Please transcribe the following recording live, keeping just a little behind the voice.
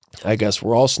I guess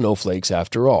we're all snowflakes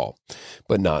after all,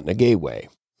 but not in a gay way.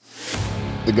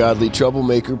 The Godly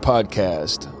Troublemaker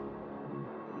Podcast.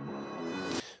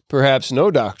 Perhaps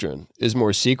no doctrine is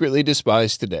more secretly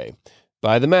despised today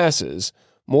by the masses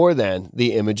more than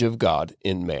the image of God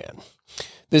in man.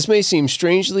 This may seem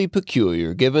strangely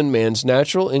peculiar given man's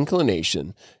natural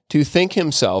inclination to think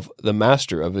himself the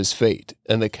master of his fate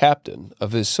and the captain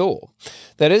of his soul.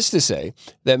 That is to say,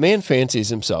 that man fancies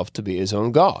himself to be his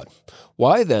own God.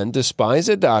 Why then despise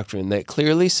a doctrine that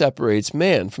clearly separates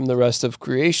man from the rest of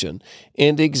creation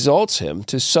and exalts him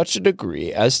to such a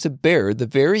degree as to bear the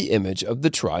very image of the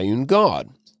triune God?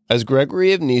 As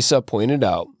Gregory of Nyssa pointed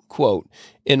out, quote,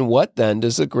 "In what then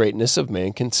does the greatness of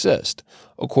man consist,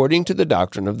 according to the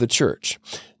doctrine of the Church?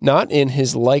 Not in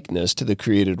his likeness to the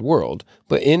created world,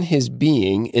 but in his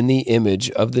being in the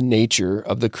image of the nature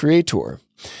of the Creator."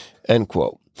 End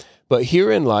quote. But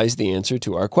herein lies the answer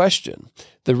to our question.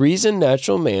 The reason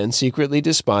natural man secretly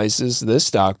despises this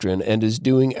doctrine and is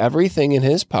doing everything in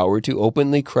his power to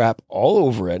openly crap all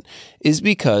over it is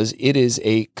because it is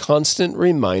a constant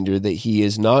reminder that he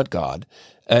is not God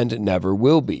and never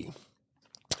will be.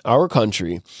 Our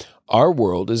country, our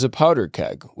world is a powder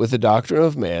keg with the doctrine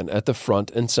of man at the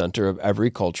front and center of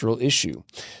every cultural issue.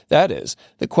 That is,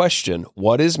 the question,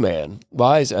 what is man,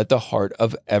 lies at the heart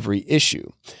of every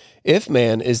issue. If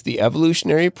man is the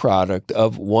evolutionary product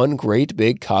of one great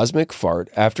big cosmic fart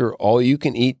after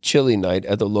all-you-can-eat chili night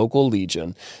at the local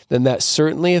Legion, then that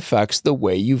certainly affects the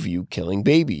way you view killing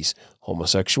babies,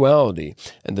 homosexuality,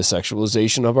 and the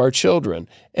sexualization of our children,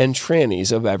 and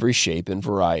trannies of every shape and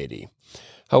variety.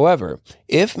 However,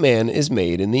 if man is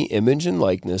made in the image and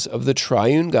likeness of the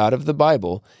triune God of the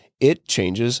Bible, it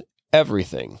changes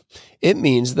everything. It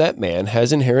means that man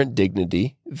has inherent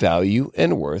dignity, value,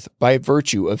 and worth by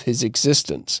virtue of his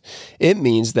existence. It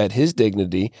means that his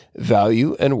dignity,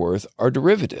 value, and worth are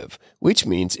derivative, which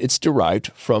means it's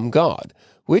derived from God,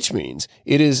 which means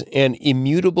it is an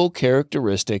immutable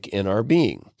characteristic in our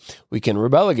being. We can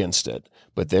rebel against it,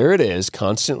 but there it is,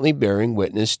 constantly bearing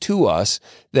witness to us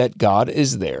that God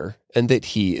is there and that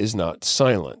he is not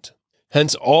silent.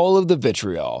 Hence all of the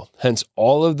vitriol, hence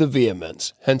all of the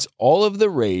vehemence, hence all of the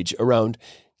rage around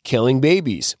killing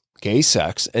babies, gay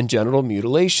sex, and genital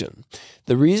mutilation.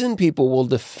 The reason people will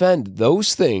defend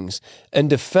those things and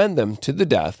defend them to the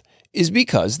death is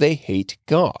because they hate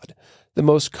God. The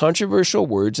most controversial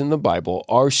words in the Bible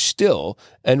are still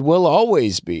and will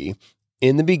always be,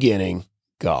 in the beginning,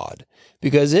 God,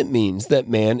 because it means that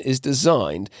man is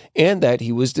designed and that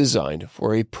he was designed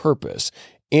for a purpose,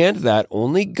 and that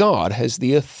only God has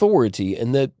the authority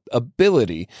and the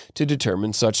ability to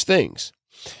determine such things.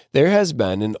 There has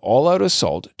been an all-out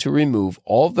assault to remove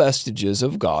all vestiges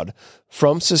of God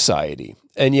from society,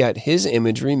 and yet his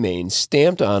image remains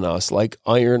stamped on us like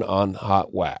iron on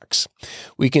hot wax.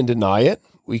 We can deny it,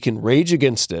 we can rage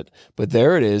against it, but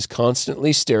there it is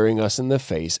constantly staring us in the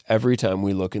face every time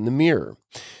we look in the mirror.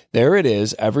 There it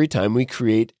is every time we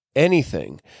create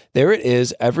anything. There it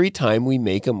is every time we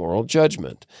make a moral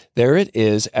judgment. There it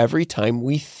is every time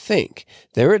we think.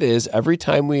 There it is every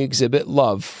time we exhibit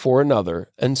love for another,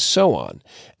 and so on.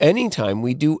 Anytime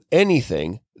we do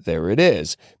anything, there it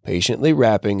is, patiently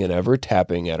rapping and ever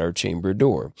tapping at our chamber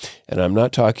door. And I'm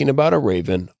not talking about a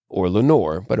raven or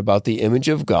Lenore, but about the image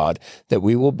of God that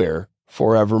we will bear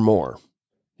forevermore.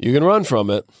 You can run from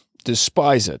it,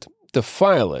 despise it,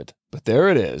 defile it, but there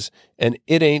it is, and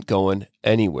it ain't going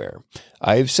anywhere.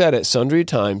 I have said it sundry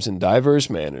times in diverse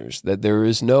manners that there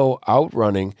is no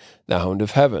outrunning the hound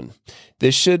of heaven.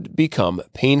 This should become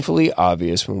painfully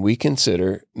obvious when we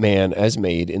consider man as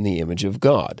made in the image of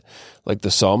God. Like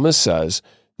the psalmist says,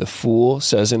 the fool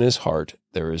says in his heart,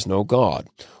 there is no God.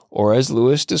 Or as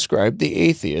Lewis described the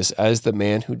atheist as the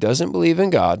man who doesn't believe in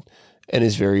God and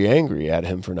is very angry at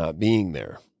him for not being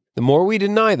there. The more we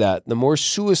deny that, the more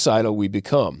suicidal we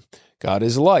become. God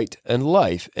is light and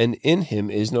life, and in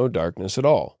him is no darkness at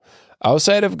all.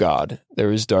 Outside of God,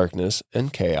 there is darkness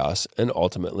and chaos and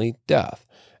ultimately death.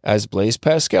 As Blaise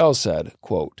Pascal said,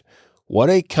 quote, "What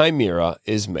a chimera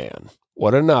is man.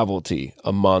 What a novelty,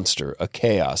 a monster, a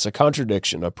chaos, a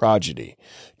contradiction, a prodigy.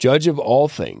 Judge of all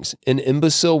things, an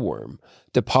imbecile worm,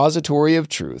 depository of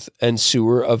truth and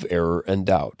sewer of error and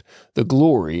doubt, the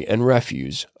glory and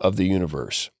refuse of the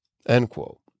universe." End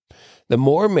quote. The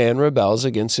more man rebels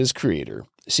against his Creator,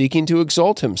 seeking to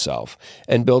exalt himself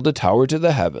and build a tower to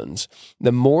the heavens,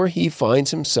 the more he finds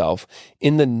himself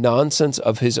in the nonsense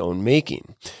of his own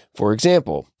making. For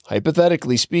example,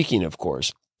 hypothetically speaking, of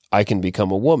course, I can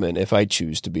become a woman if I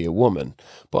choose to be a woman,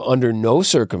 but under no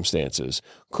circumstances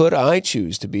could I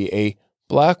choose to be a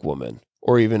black woman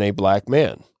or even a black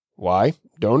man. Why?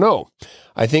 Don't know.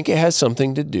 I think it has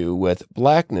something to do with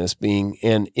blackness being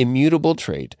an immutable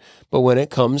trait, but when it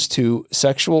comes to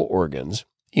sexual organs,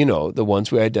 the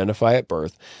ones we identify at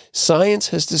birth, science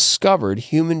has discovered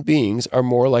human beings are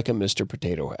more like a Mr.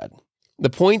 Potato Head. The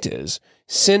point is,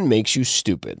 sin makes you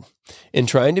stupid. In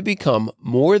trying to become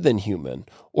more than human,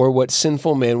 or what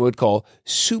sinful man would call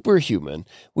superhuman,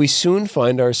 we soon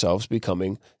find ourselves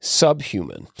becoming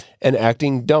subhuman and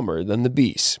acting dumber than the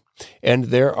beasts. And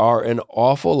there are an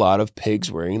awful lot of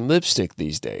pigs wearing lipstick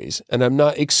these days, and I'm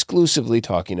not exclusively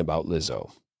talking about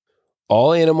Lizzo.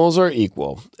 All animals are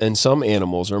equal, and some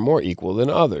animals are more equal than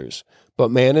others,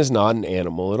 but man is not an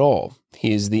animal at all.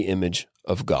 He is the image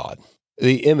of God.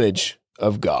 The image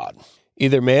of God.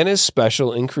 Either man is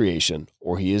special in creation,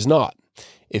 or he is not.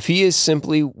 If he is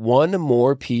simply one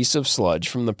more piece of sludge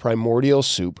from the primordial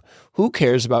soup, who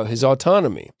cares about his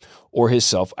autonomy or his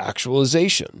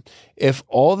self-actualization? If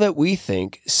all that we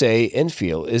think, say, and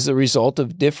feel is the result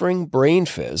of differing brain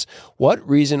fizz, what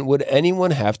reason would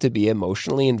anyone have to be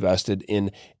emotionally invested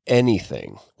in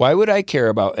anything? Why would I care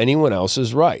about anyone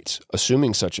else's rights,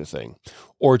 assuming such a thing,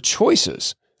 or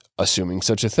choices, assuming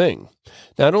such a thing?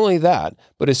 Not only that,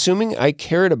 but assuming I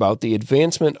cared about the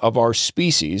advancement of our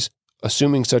species,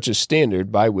 assuming such a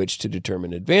standard by which to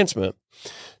determine advancement,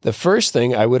 the first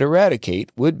thing I would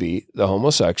eradicate would be the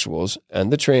homosexuals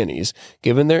and the trannies,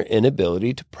 given their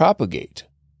inability to propagate.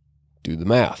 Do the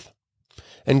math.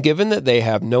 And given that they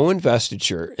have no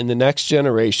investiture in the next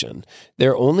generation,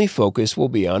 their only focus will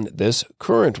be on this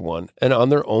current one and on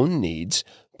their own needs,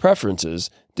 preferences,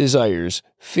 desires,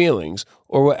 feelings,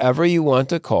 or whatever you want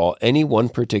to call any one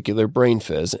particular brain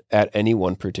fizz at any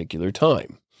one particular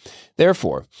time.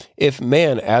 Therefore, if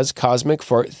man as cosmic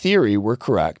fart theory were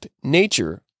correct,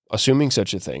 nature, assuming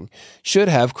such a thing, should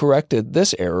have corrected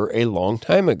this error a long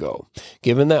time ago,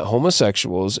 given that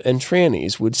homosexuals and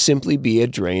trannies would simply be a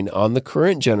drain on the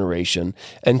current generation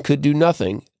and could do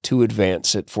nothing to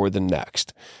advance it for the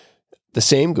next. The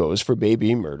same goes for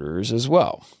baby murderers as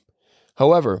well.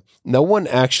 However, no one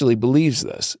actually believes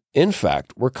this. In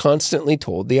fact, we're constantly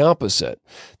told the opposite,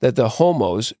 that the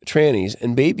homos, trannies,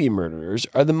 and baby murderers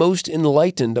are the most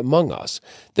enlightened among us.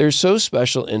 They're so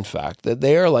special, in fact, that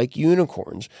they are like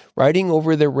unicorns riding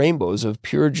over their rainbows of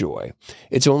pure joy.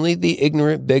 It's only the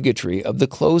ignorant bigotry of the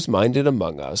closed-minded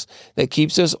among us that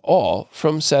keeps us all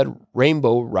from said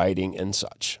rainbow riding and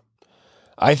such.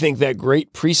 I think that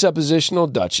great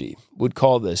presuppositional duchy would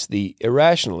call this the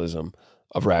irrationalism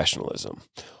of rationalism.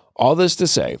 All this to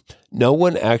say, no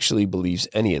one actually believes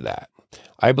any of that.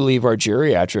 I believe our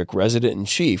geriatric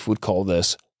resident-in-chief would call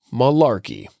this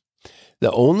malarkey.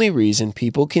 The only reason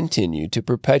people continue to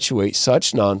perpetuate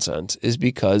such nonsense is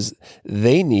because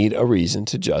they need a reason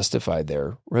to justify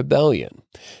their rebellion.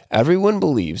 Everyone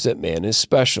believes that man is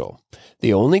special.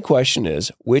 The only question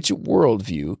is, which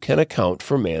worldview can account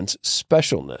for man's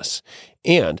specialness?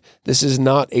 And this is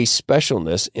not a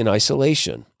specialness in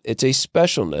isolation. It's a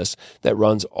specialness that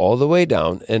runs all the way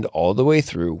down and all the way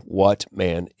through what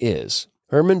man is.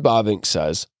 Herman Bavinck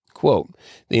says, quote,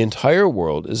 "The entire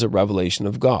world is a revelation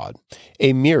of God,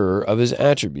 a mirror of his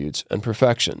attributes and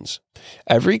perfections.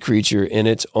 Every creature in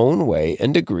its own way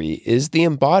and degree is the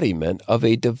embodiment of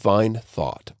a divine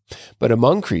thought. But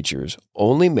among creatures,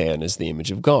 only man is the image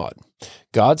of God,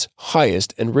 God's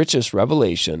highest and richest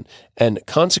revelation, and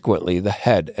consequently the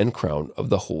head and crown of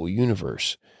the whole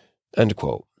universe." End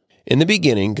quote. In the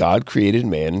beginning, God created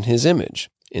man in his image.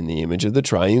 In the image of the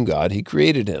triune God, he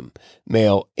created him.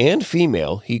 Male and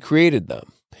female, he created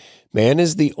them. Man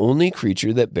is the only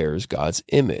creature that bears God's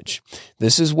image.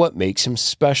 This is what makes him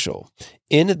special.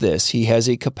 In this, he has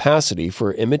a capacity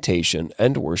for imitation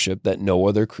and worship that no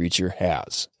other creature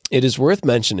has. It is worth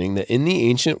mentioning that in the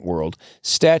ancient world,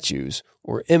 statues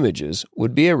or images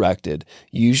would be erected,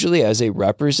 usually as a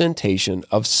representation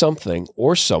of something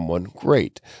or someone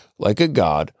great, like a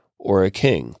god or a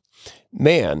king.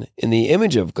 Man, in the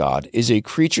image of God, is a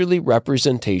creaturely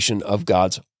representation of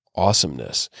God's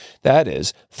awesomeness. That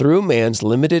is, through man's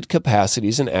limited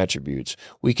capacities and attributes,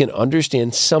 we can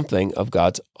understand something of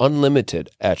God's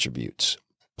unlimited attributes.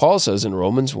 Paul says in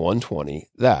Romans 1:20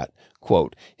 that,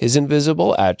 quote, "His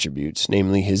invisible attributes,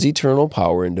 namely his eternal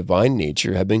power and divine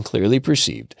nature, have been clearly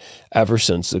perceived ever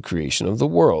since the creation of the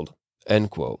world."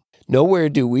 End quote. Nowhere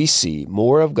do we see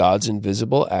more of God's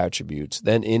invisible attributes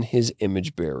than in his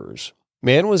image bearers.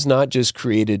 Man was not just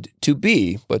created to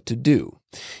be, but to do.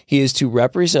 He is to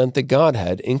represent the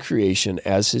Godhead in creation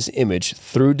as his image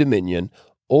through dominion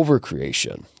over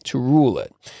creation, to rule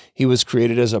it. He was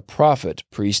created as a prophet,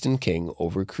 priest, and king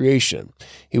over creation.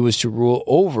 He was to rule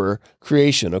over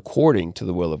creation according to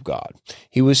the will of God.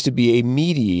 He was to be a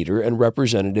mediator and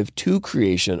representative to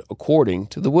creation according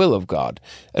to the will of God,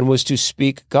 and was to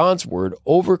speak God's word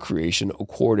over creation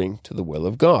according to the will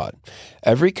of God.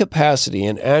 Every capacity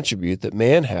and attribute that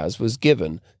man has was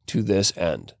given to this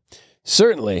end.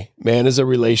 Certainly, man is a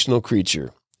relational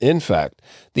creature. In fact,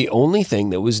 the only thing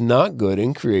that was not good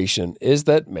in creation is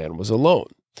that man was alone.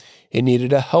 He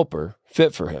needed a helper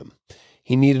fit for him.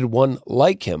 He needed one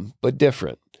like him, but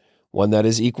different. One that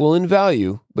is equal in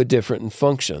value, but different in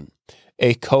function.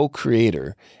 A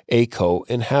co-creator, a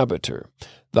co-inhabitor.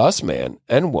 Thus man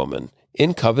and woman,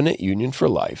 in covenant union for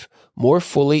life, more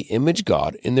fully image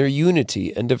God in their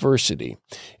unity and diversity,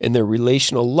 in their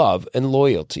relational love and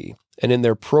loyalty, and in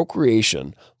their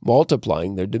procreation,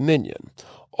 multiplying their dominion.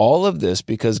 All of this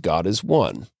because God is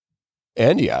one,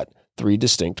 and yet three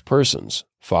distinct persons,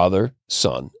 Father,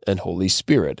 Son, and Holy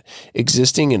Spirit,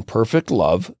 existing in perfect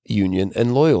love, union,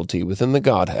 and loyalty within the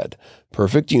Godhead,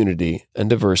 perfect unity and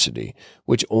diversity,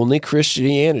 which only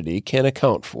Christianity can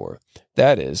account for.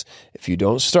 That is, if you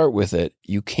don't start with it,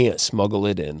 you can't smuggle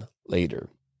it in later.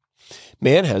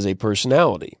 Man has a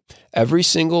personality. Every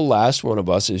single last one of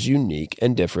us is unique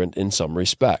and different in some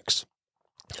respects.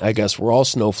 I guess we're all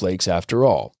snowflakes after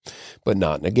all, but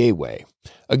not in a gay way.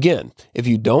 Again, if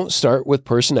you don't start with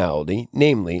personality,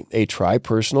 namely a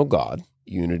tri-personal God,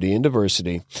 unity and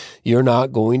diversity, you're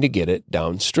not going to get it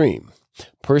downstream.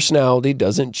 Personality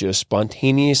doesn't just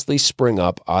spontaneously spring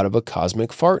up out of a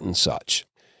cosmic fart and such.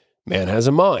 Man has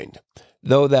a mind,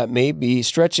 though that may be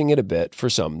stretching it a bit for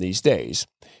some these days.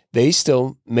 They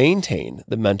still maintain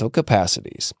the mental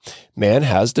capacities. Man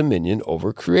has dominion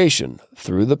over creation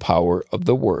through the power of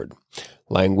the word.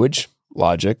 Language,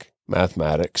 logic,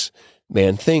 mathematics.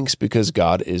 Man thinks because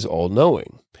God is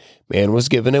all-knowing. Man was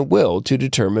given a will to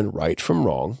determine right from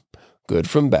wrong, good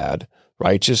from bad,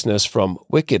 righteousness from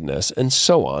wickedness, and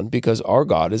so on, because our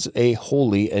God is a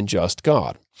holy and just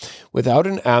God. Without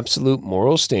an absolute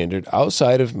moral standard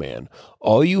outside of man,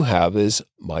 all you have is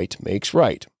might makes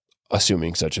right,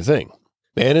 assuming such a thing.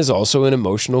 Man is also an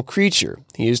emotional creature.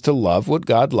 He is to love what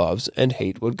God loves and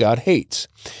hate what God hates.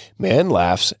 Man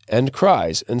laughs and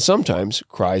cries, and sometimes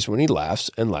cries when he laughs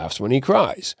and laughs when he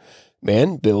cries.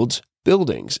 Man builds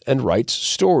buildings and writes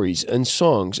stories and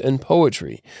songs and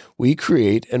poetry. We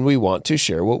create and we want to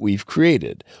share what we've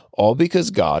created, all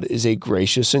because God is a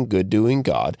gracious and good-doing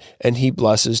God, and he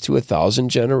blesses to 1,000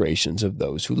 generations of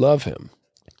those who love him.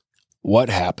 What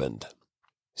happened?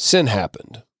 Sin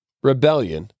happened.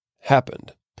 Rebellion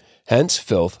happened. Hence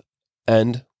filth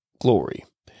and glory.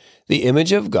 The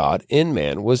image of God in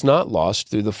man was not lost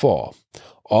through the fall.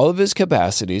 All of his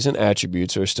capacities and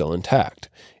attributes are still intact.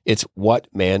 It's what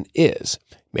man is.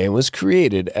 Man was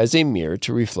created as a mirror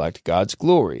to reflect God's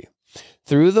glory.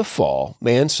 Through the fall,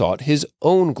 man sought his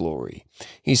own glory.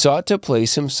 He sought to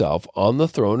place himself on the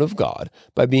throne of God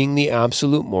by being the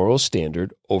absolute moral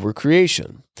standard over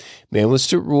creation. Man was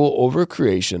to rule over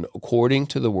creation according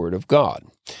to the word of God.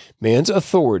 Man's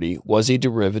authority was a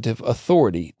derivative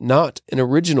authority, not an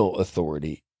original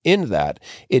authority, in that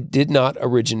it did not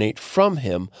originate from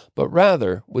him, but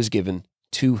rather was given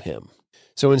to him.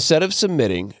 So instead of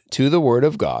submitting to the word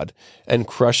of God and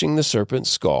crushing the serpent's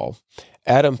skull,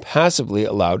 Adam passively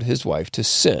allowed his wife to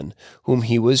sin, whom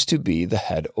he was to be the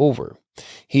head over.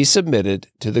 He submitted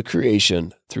to the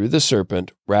creation through the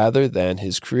serpent rather than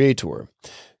his creator.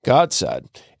 God said,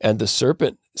 and the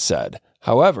serpent said,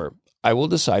 however, I will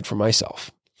decide for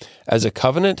myself. As a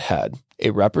covenant head,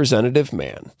 a representative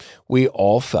man, we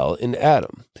all fell in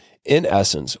Adam. In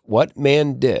essence, what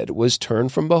man did was turn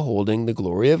from beholding the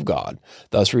glory of God,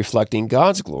 thus reflecting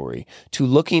God's glory, to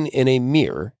looking in a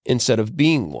mirror instead of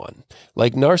being one,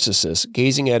 like Narcissus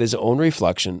gazing at his own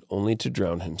reflection only to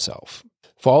drown himself.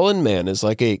 Fallen man is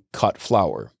like a cut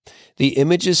flower. The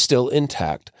image is still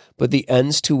intact, but the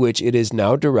ends to which it is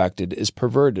now directed is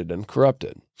perverted and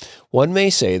corrupted. One may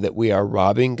say that we are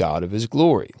robbing God of his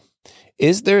glory.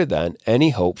 Is there then any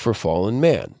hope for fallen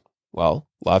man? Well,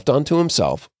 left unto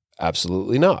himself,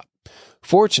 absolutely not.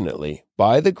 Fortunately,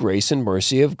 by the grace and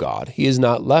mercy of God, he has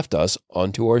not left us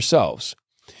unto ourselves.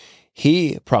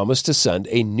 He promised to send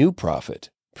a new prophet,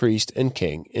 priest, and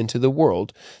king into the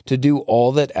world to do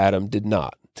all that Adam did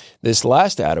not. This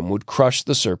last Adam would crush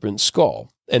the serpent's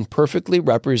skull and perfectly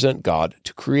represent God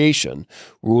to creation,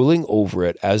 ruling over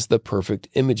it as the perfect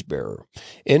image bearer.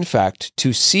 In fact,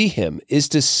 to see him is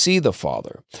to see the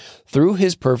Father. Through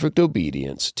his perfect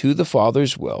obedience to the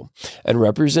Father's will and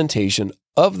representation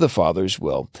of the Father's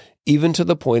will even to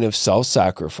the point of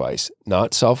self-sacrifice,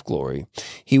 not self-glory,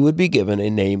 he would be given a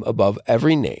name above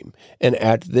every name, and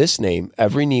at this name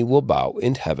every knee will bow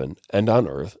in heaven and on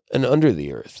earth and under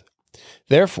the earth.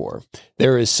 Therefore,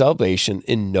 there is salvation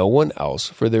in no one else,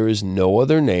 for there is no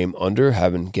other name under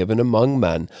heaven given among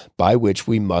men by which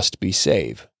we must be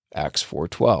saved. Acts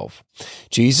 4:12.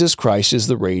 Jesus Christ is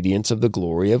the radiance of the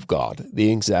glory of God, the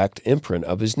exact imprint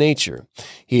of his nature.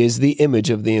 He is the image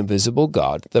of the invisible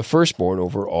God, the firstborn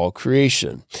over all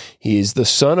creation. He is the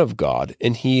Son of God,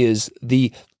 and he is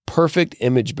the perfect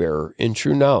image bearer in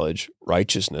true knowledge,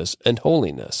 righteousness, and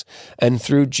holiness. And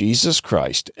through Jesus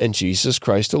Christ, and Jesus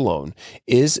Christ alone,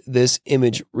 is this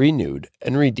image renewed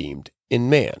and redeemed in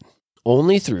man.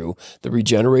 Only through the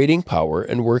regenerating power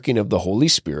and working of the Holy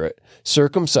Spirit,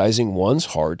 circumcising one's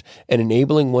heart and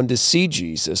enabling one to see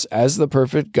Jesus as the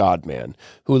perfect God-man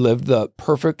who lived the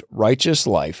perfect righteous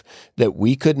life that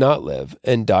we could not live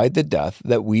and died the death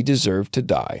that we deserved to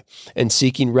die, and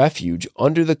seeking refuge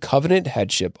under the covenant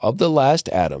headship of the last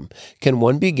Adam, can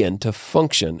one begin to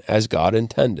function as God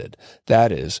intended,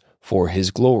 that is, for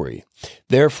his glory.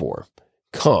 Therefore,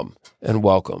 come and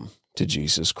welcome to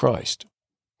Jesus Christ.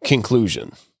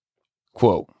 Conclusion.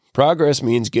 Quote, progress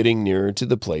means getting nearer to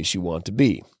the place you want to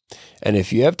be. And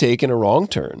if you have taken a wrong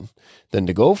turn, then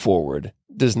to go forward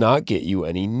does not get you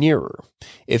any nearer.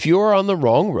 If you are on the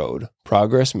wrong road,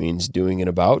 progress means doing an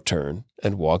about turn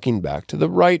and walking back to the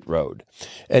right road.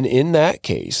 And in that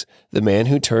case, the man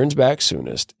who turns back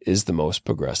soonest is the most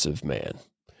progressive man.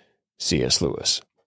 C.S. Lewis.